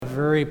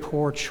very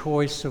poor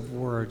choice of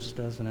words,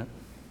 doesn't it?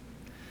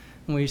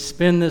 And we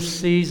spend this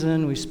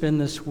season, we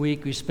spend this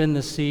week, we spend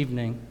this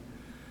evening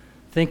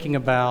thinking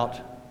about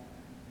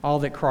all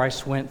that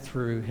Christ went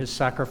through, his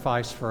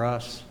sacrifice for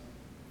us.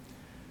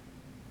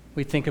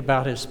 We think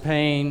about his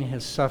pain,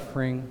 his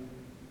suffering.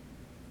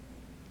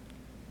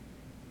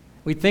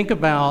 We think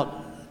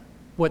about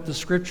what the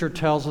Scripture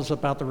tells us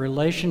about the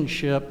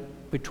relationship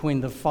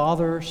between the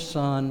Father,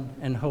 Son,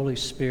 and Holy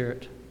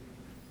Spirit.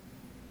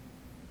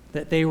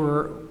 That they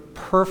were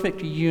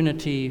perfect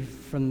unity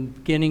from the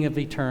beginning of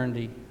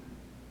eternity.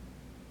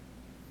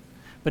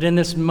 But in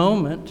this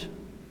moment,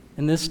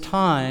 in this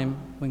time,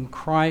 when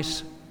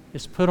Christ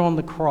is put on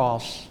the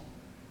cross,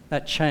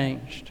 that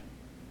changed.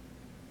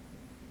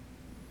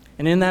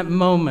 And in that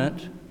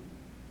moment,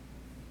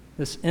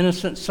 this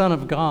innocent Son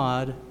of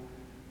God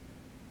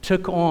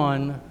took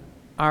on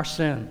our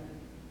sin.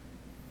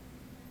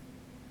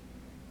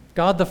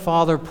 God the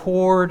Father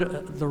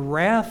poured the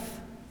wrath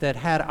that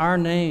had our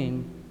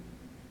name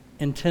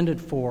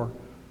intended for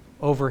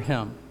over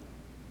him.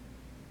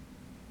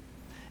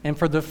 And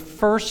for the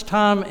first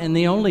time and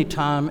the only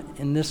time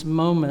in this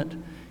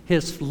moment,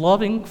 his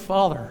loving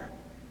Father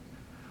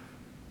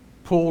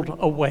pulled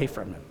away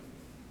from him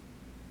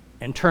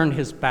and turned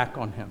his back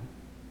on him.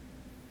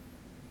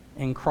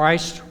 And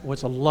Christ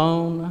was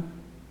alone,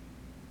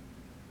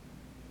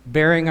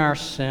 bearing our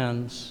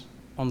sins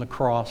on the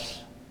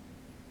cross,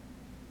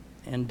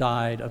 and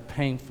died a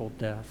painful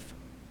death.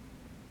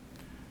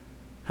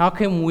 How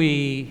can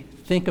we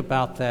think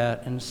about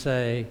that and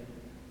say,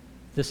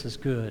 this is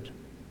good?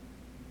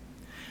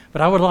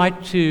 But I would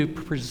like to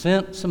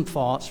present some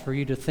thoughts for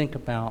you to think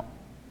about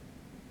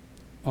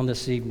on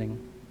this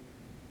evening.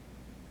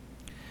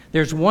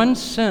 There's one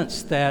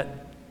sense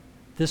that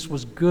this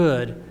was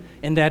good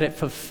in that it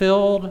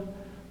fulfilled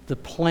the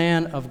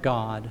plan of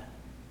God.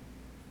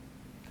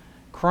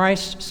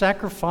 Christ's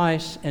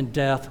sacrifice and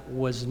death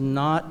was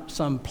not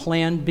some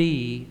plan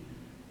B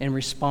in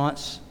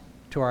response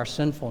to our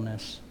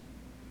sinfulness.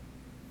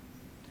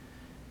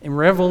 In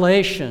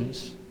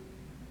Revelations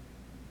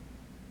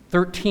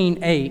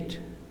 13:8,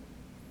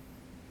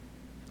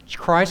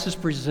 Christ is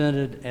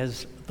presented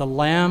as the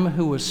Lamb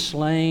who was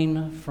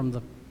slain from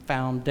the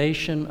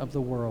foundation of the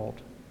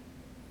world.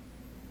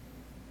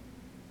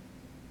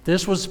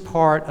 This was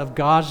part of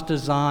God's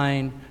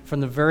design from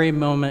the very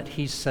moment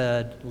he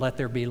said, "Let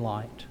there be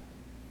light."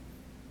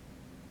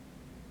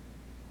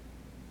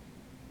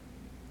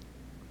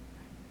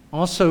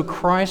 Also,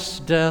 Christ's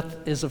death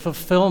is a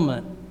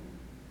fulfillment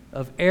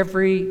of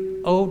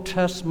every Old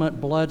Testament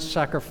blood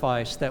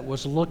sacrifice that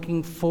was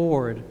looking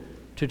forward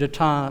to the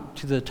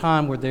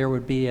time where there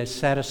would be a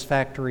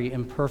satisfactory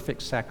and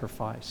perfect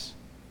sacrifice.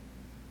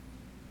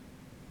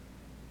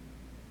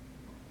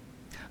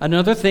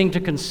 Another thing to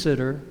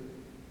consider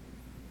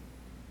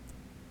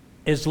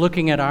is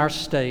looking at our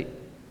state,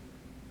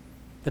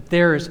 that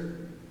there is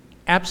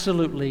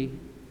absolutely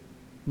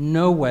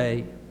no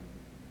way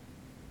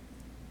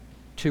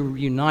to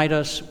unite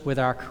us with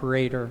our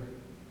Creator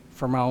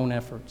from our own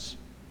efforts.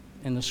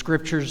 And the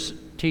Scriptures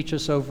teach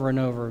us over and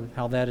over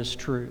how that is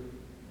true.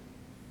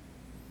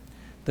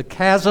 The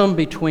chasm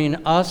between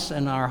us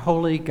and our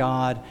holy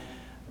God,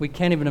 we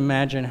can't even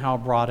imagine how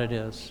broad it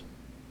is.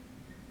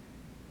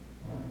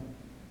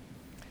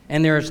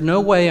 And there is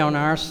no way on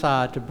our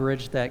side to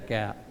bridge that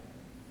gap.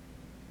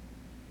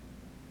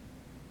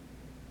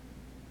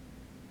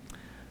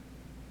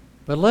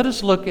 But let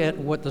us look at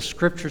what the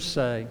Scriptures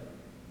say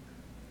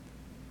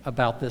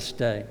about this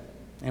day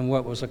and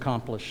what was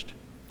accomplished.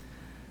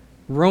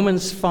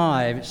 Romans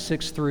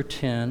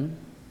 5:6-10.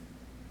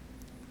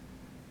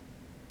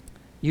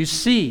 You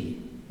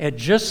see, at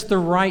just the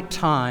right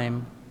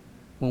time,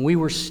 when we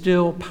were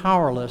still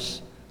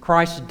powerless,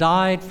 Christ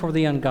died for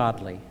the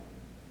ungodly.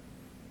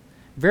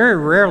 Very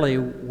rarely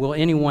will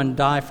anyone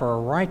die for a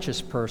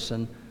righteous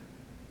person,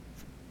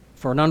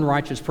 for an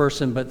unrighteous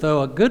person, but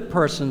though a good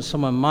person,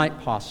 someone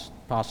might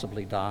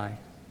possibly die.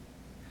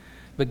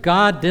 But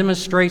God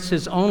demonstrates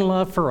his own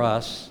love for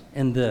us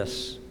in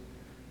this: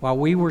 while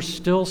we were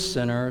still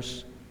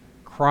sinners,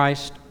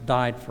 Christ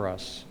died for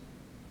us.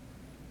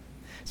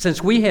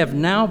 Since we have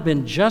now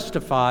been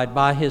justified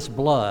by his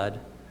blood,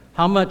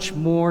 how much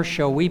more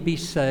shall we be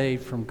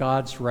saved from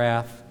God's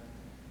wrath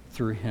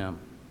through him?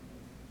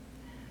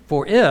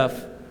 For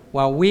if,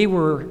 while we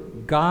were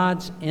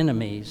God's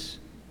enemies,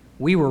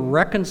 we were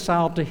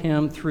reconciled to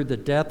him through the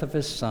death of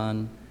his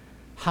Son,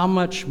 how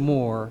much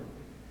more,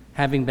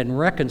 having been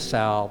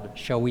reconciled,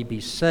 shall we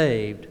be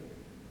saved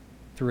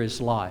through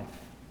his life?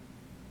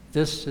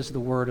 This is the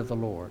word of the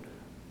Lord.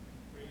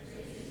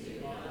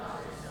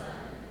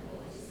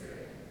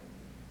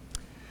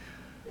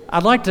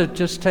 I'd like to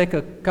just take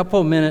a couple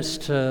of minutes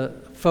to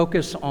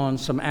focus on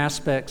some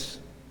aspects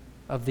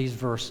of these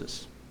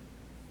verses.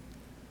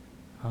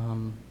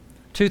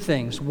 Two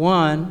things.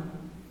 One,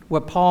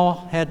 what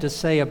Paul had to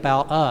say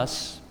about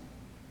us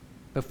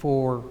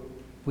before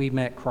we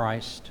met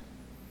Christ.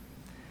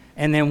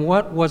 And then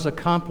what was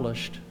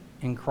accomplished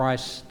in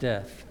Christ's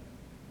death.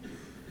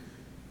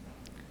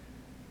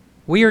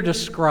 We are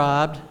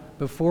described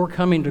before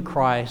coming to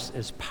Christ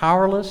as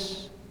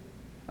powerless,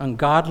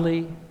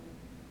 ungodly,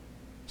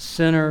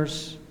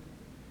 sinners,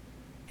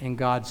 and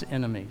God's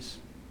enemies.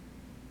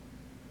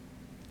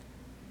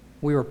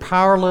 We were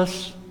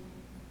powerless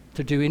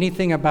to do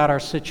anything about our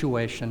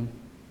situation.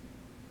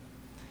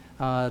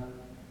 The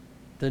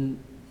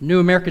New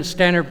American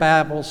Standard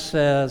Bible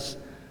says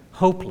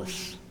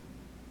hopeless,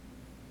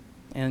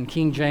 and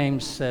King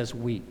James says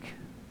weak.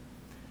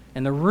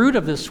 And the root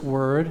of this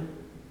word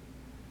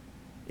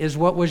is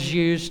what was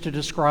used to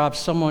describe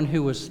someone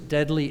who was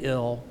deadly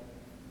ill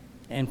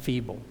and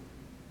feeble.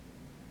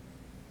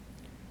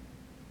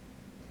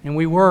 And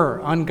we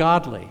were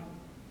ungodly,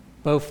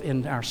 both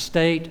in our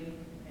state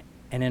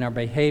and in our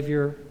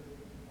behavior.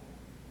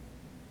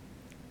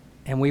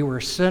 And we were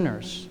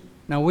sinners.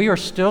 Now, we are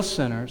still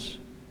sinners,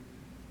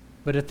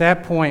 but at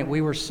that point,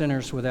 we were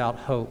sinners without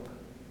hope.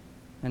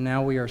 And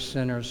now we are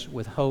sinners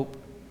with hope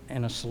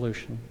and a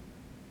solution.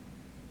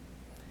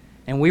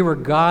 And we were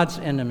God's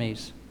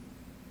enemies.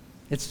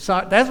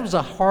 That was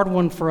a hard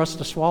one for us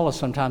to swallow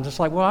sometimes. It's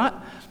like, well,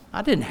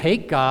 I didn't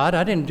hate God.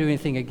 I didn't do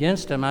anything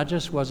against him. I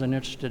just wasn't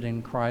interested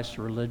in Christ's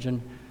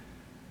religion.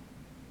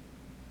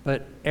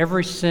 But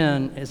every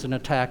sin is an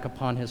attack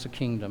upon his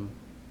kingdom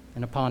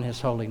and upon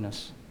his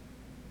holiness.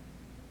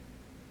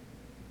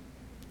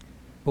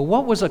 But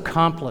what was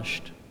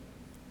accomplished?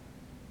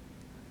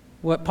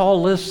 What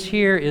Paul lists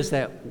here is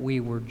that we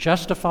were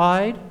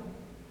justified,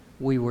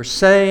 we were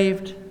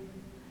saved,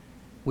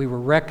 we were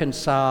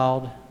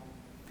reconciled.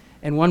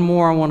 And one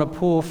more I want to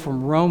pull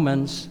from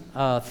Romans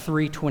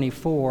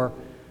 3:24.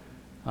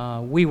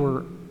 We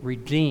were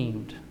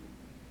redeemed.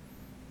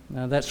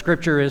 Now that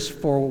scripture is,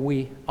 "For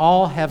we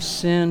all have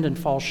sinned and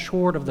fall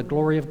short of the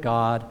glory of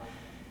God,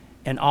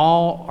 and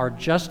all are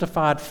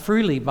justified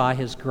freely by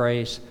his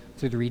grace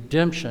through the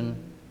redemption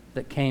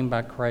that came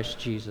by Christ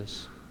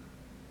Jesus."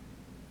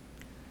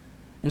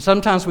 And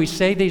sometimes we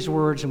say these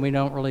words and we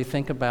don't really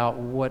think about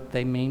what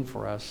they mean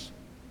for us.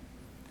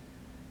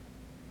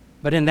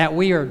 But in that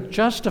we are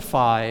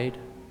justified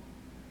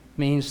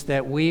means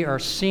that we are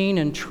seen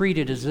and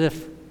treated as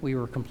if we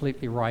were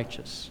completely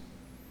righteous.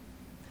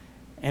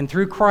 And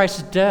through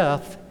Christ's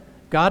death,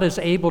 God is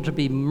able to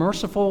be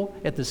merciful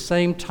at the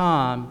same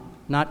time,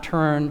 not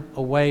turn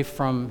away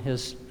from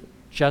his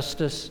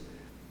justice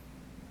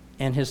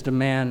and his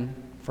demand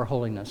for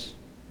holiness.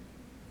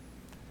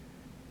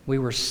 We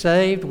were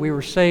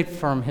saved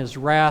from his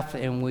wrath,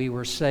 and we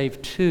were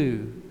saved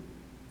to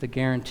the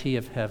guarantee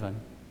of heaven.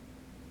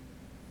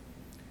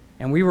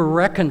 And we were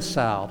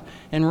reconciled.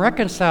 And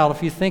reconciled,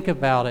 if you think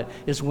about it,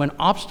 is when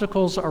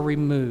obstacles are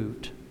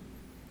removed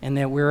and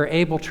that we're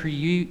able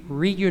to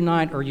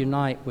reunite or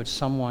unite with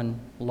someone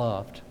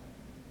loved.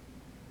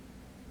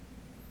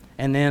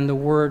 And then the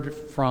word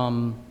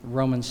from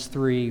Romans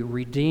 3,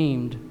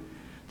 redeemed,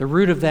 the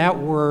root of that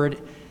word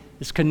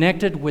is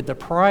connected with the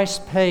price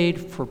paid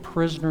for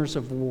prisoners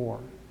of war.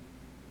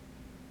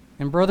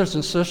 And brothers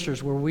and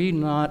sisters, were we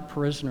not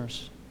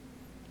prisoners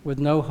with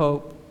no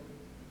hope,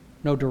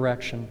 no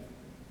direction?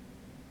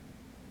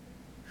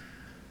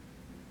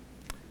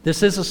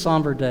 This is a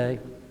somber day,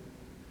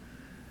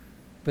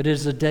 but it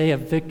is a day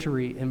of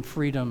victory and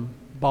freedom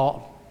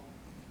bought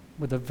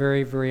with a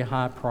very, very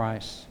high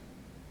price.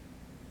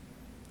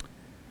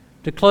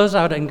 To close,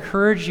 I would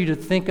encourage you to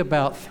think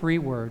about 3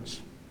 words,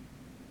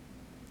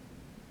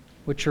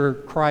 which are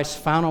Christ's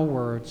final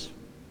words.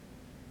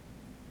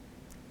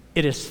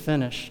 It is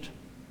finished.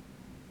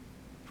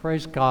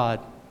 Praise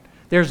God.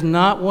 There's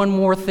not one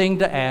more thing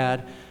to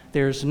add.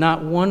 There's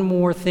not one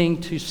more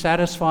thing to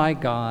satisfy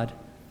God.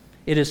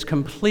 It is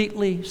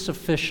completely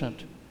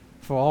sufficient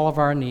for all of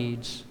our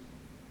needs,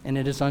 and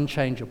it is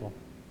unchangeable.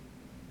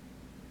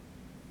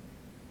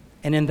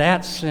 And in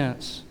that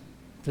sense,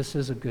 this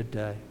is a good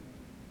day.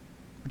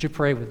 Would you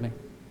pray with me?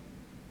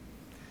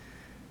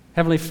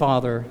 Heavenly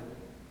Father,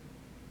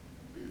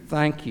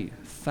 thank you,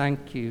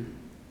 thank you,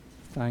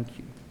 thank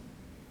you.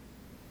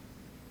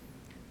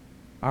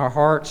 Our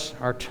hearts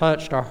are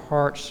touched, our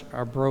hearts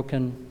are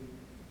broken.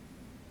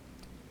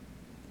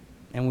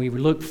 And we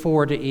look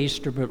forward to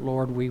Easter, but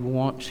Lord, we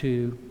want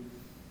to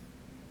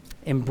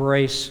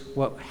embrace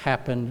what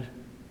happened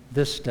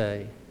this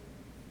day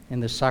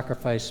and the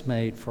sacrifice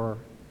made for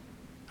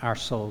our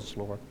souls,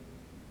 Lord.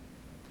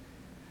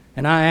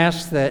 And I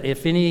ask that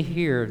if any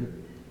here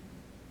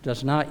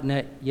does not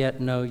yet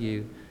know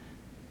you,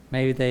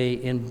 may they,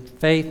 in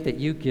faith that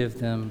you give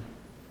them,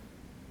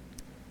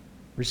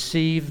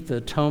 receive the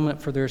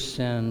atonement for their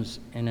sins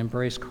and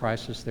embrace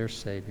Christ as their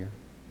Savior.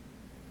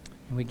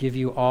 And we give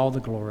you all the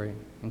glory.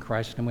 In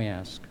Christ's name we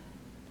ask.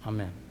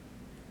 Amen.